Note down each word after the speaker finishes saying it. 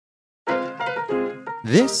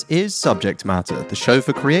This is Subject Matter, the show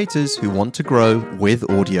for creators who want to grow with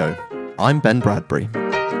audio. I'm Ben Bradbury.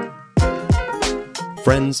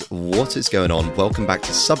 Friends, what is going on? Welcome back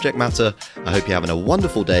to Subject Matter. I hope you're having a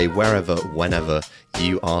wonderful day wherever, whenever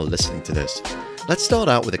you are listening to this. Let's start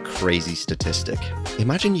out with a crazy statistic.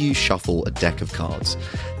 Imagine you shuffle a deck of cards.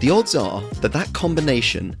 The odds are that that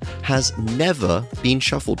combination has never been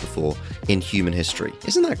shuffled before in human history.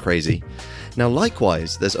 Isn't that crazy? Now,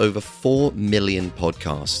 likewise, there's over 4 million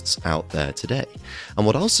podcasts out there today. And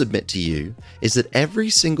what I'll submit to you is that every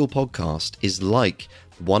single podcast is like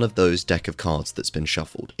one of those deck of cards that's been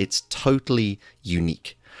shuffled. It's totally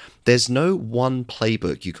unique. There's no one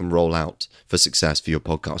playbook you can roll out for success for your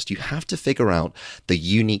podcast. You have to figure out the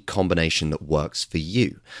unique combination that works for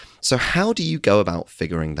you. So how do you go about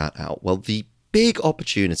figuring that out? Well, the big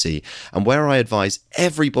opportunity, and where I advise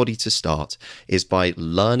everybody to start, is by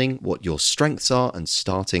learning what your strengths are and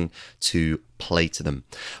starting to play to them.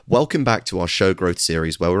 Welcome back to our show growth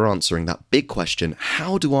series, where we're answering that big question: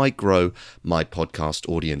 how do I grow my podcast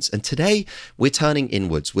audience? And today we're turning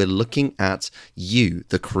inwards. We're looking at you,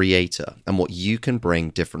 the creator, and what you can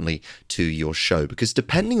bring differently to your show. Because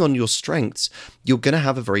depending on your strengths, you're going to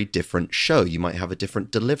have a very different show. You might have a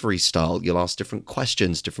different delivery style. You'll ask different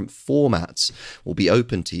questions, different formats will be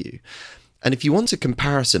open to you. And if you want a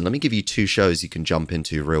comparison, let me give you 2 shows you can jump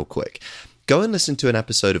into real quick. Go and listen to an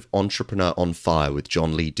episode of Entrepreneur on Fire with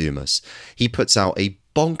John Lee Dumas. He puts out a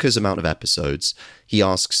bonkers amount of episodes. He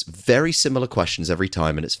asks very similar questions every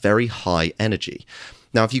time, and it's very high energy.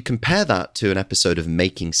 Now, if you compare that to an episode of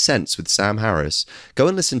Making Sense with Sam Harris, go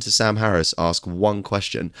and listen to Sam Harris ask one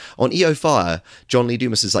question. On EO Fire, John Lee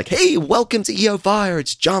Dumas is like, "Hey, welcome to EO Fire.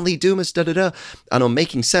 It's John Lee Dumas, da-da-da." And on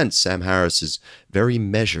Making Sense, Sam Harris is very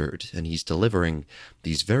measured, and he's delivering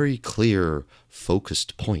these very clear,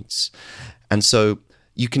 focused points. And so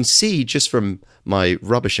you can see just from my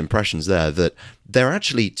rubbish impressions there that they're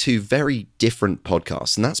actually 2 very different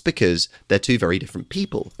podcasts. And that's because they're 2 very different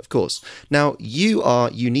people, of course. Now, you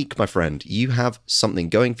are unique, my friend. You have something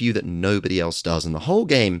going for you that nobody else does. And the whole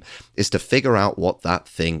game is to figure out what that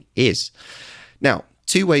thing is. Now,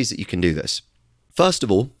 2 ways that you can do this. First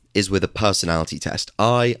of all, is with a personality test.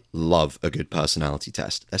 I love a good personality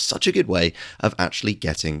test. They're such a good way of actually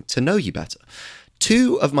getting to know you better.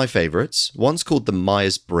 2 of my favorites, one's called the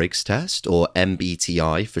Myers-Briggs test, or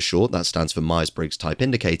MBTI for short. That stands for Myers-Briggs Type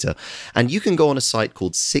Indicator. And you can go on a site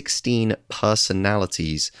called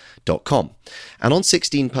 16personalities.com. And on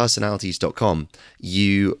 16personalities.com,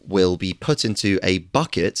 you will be put into a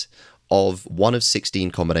bucket of one of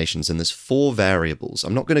 16 combinations, and there's 4 variables.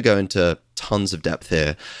 I'm not going to go into tons of depth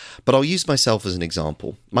here, but I'll use myself as an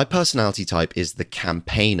example. My personality type is the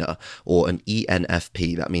campaigner, or an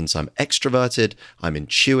ENFP. That means I'm extroverted, I'm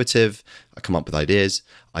intuitive, I come up with ideas,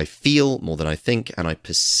 I feel more than I think, and I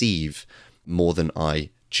perceive more than I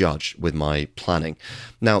judge with my planning.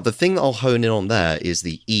 Now, the thing that I'll hone in on there is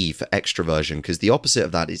the E for extroversion, because the opposite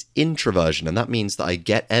of that is introversion, and that means that I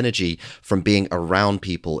get energy from being around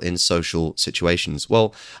people in social situations.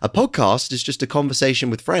 Well, a podcast is just a conversation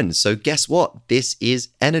with friends, so guess what? This is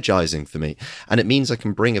energizing for me, and it means I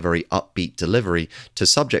can bring a very upbeat delivery to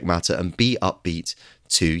subject matter and be upbeat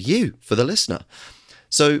to you, for the listener.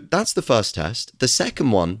 So that's the first test. The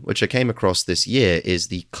second one, which I came across this year, is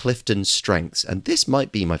the Clifton Strengths. And this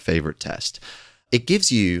might be my favorite test. It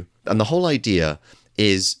gives you, and the whole idea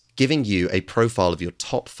is giving you a profile of your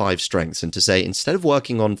top 5 strengths, and to say, instead of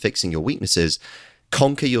working on fixing your weaknesses,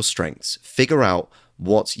 conquer your strengths. Figure out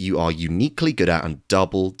what you are uniquely good at and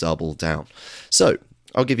double down. So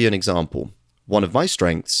I'll give you an example. One of my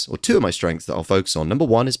strengths, or 2 of my strengths that I'll focus on. Number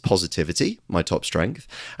 1 is positivity, my top strength.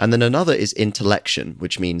 And then another is intellection,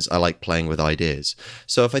 which means I like playing with ideas.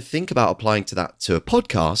 So if I think about applying that to a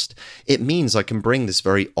podcast, it means I can bring this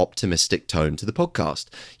very optimistic tone to the podcast.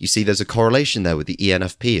 You see, there's a correlation there with the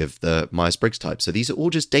ENFP of the Myers-Briggs type. So these are all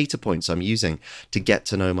just data points I'm using to get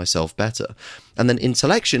to know myself better. And then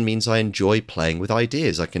intellection means I enjoy playing with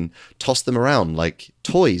ideas. I can toss them around like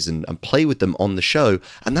toys and play with them on the show,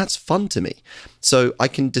 and that's fun to me. So I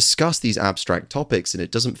can discuss these abstract topics and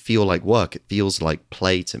it doesn't feel like work, it feels like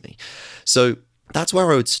play to me. So that's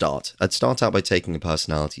where I would start. I'd start out by taking a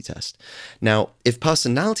personality test. Now, if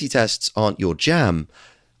personality tests aren't your jam,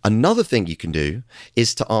 another thing you can do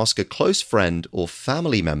is to ask a close friend or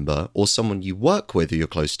family member or someone you work with who you're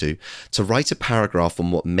close to write a paragraph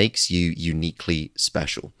on what makes you uniquely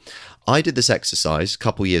special. I did this exercise a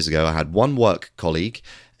couple years ago. I had one work colleague,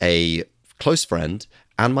 a close friend,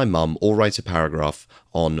 and my mum all write a paragraph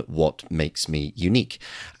on what makes me unique.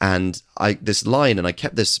 And this line, and I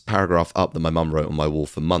kept this paragraph up that my mum wrote on my wall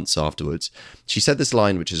for months afterwards. She said this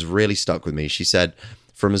line, which has really stuck with me. She said,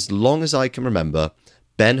 "From as long as I can remember,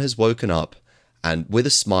 Ben has woken up and with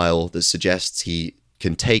a smile that suggests he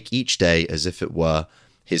can take each day as if it were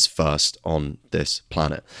his first on this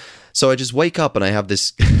planet." So I just wake up and I have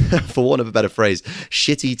this, for want of a better phrase,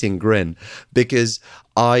 shit-eating grin, because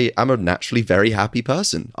I am a naturally very happy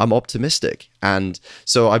person. I'm optimistic. And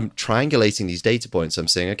so I'm triangulating these data points. I'm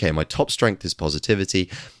saying, okay, my top strength is positivity.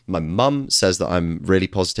 My mum says that I'm really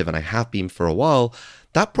positive and I have been for a while.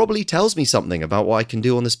 That probably tells me something about what I can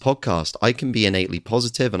do on this podcast. I can be innately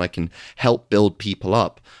positive and I can help build people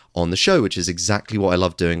up on the show, which is exactly what I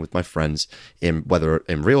love doing with my friends, whether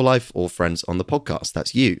in real life or friends on the podcast.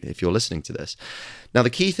 That's you, if you're listening to this. Now, the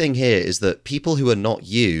key thing here is that people who are not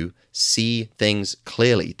you see things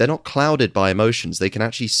clearly. They're not clouded by emotions. They can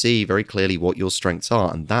actually see very clearly what your strengths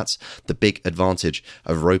are. And that's the big advantage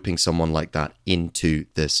of roping someone like that into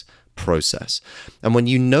this process. And when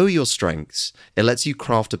you know your strengths, it lets you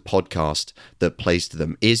craft a podcast that plays to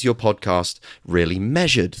them. Is your podcast really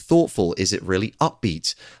measured, thoughtful? Is it really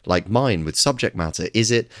upbeat, like mine with subject matter? Is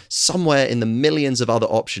it somewhere in the millions of other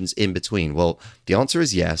options in between? Well, the answer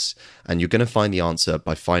is yes, and you're going to find the answer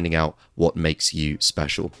by finding out what makes you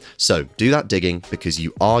special. So do that digging, because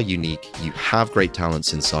you are unique, you have great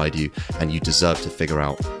talents inside you, and you deserve to figure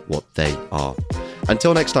out what they are.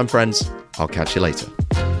 Until next time, friends, I'll catch you later.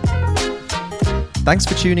 Thanks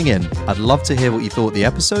for tuning in. I'd love to hear what you thought of the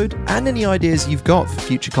episode and any ideas you've got for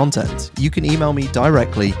future content. You can email me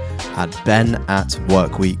directly at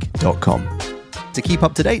ben@workweek.com. To keep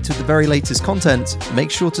up to date with the very latest content,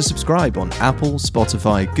 make sure to subscribe on Apple,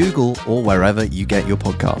 Spotify, Google, or wherever you get your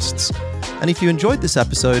podcasts. And if you enjoyed this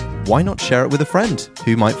episode, why not share it with a friend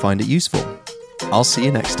who might find it useful? I'll see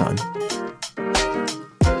you next time.